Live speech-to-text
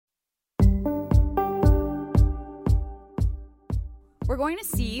going to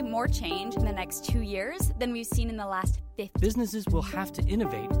see more change in the next 2 years than we've seen in the last 50. Businesses will have to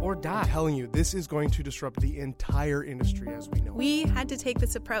innovate or die. I'm telling you, this is going to disrupt the entire industry as we know it. We had to take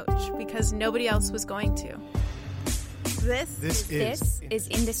this approach because nobody else was going to. This is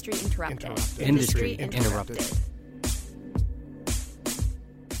Industry Interrupted. Industry Interrupted.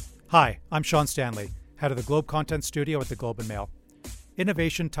 Hi, I'm Sean Stanley, head of the Globe Content Studio at the Globe and Mail.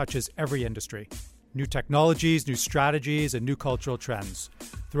 Innovation touches every industry. New technologies, new strategies, and new cultural trends.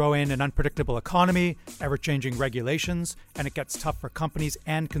 Throw in an unpredictable economy, ever-changing regulations, and it gets tough for companies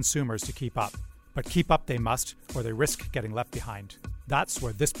and consumers to keep up. But keep up they must, or they risk getting left behind. That's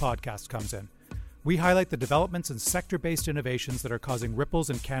where this podcast comes in. We highlight the developments in sector-based innovations that are causing ripples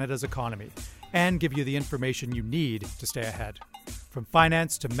in Canada's economy and give you the information you need to stay ahead. From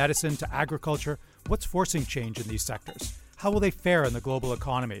finance to medicine to agriculture, what's forcing change in these sectors? How will they fare in the global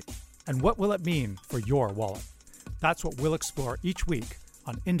economy? And what will it mean for your wallet? That's what we'll explore each week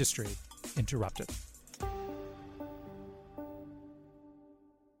on Industry Interrupted.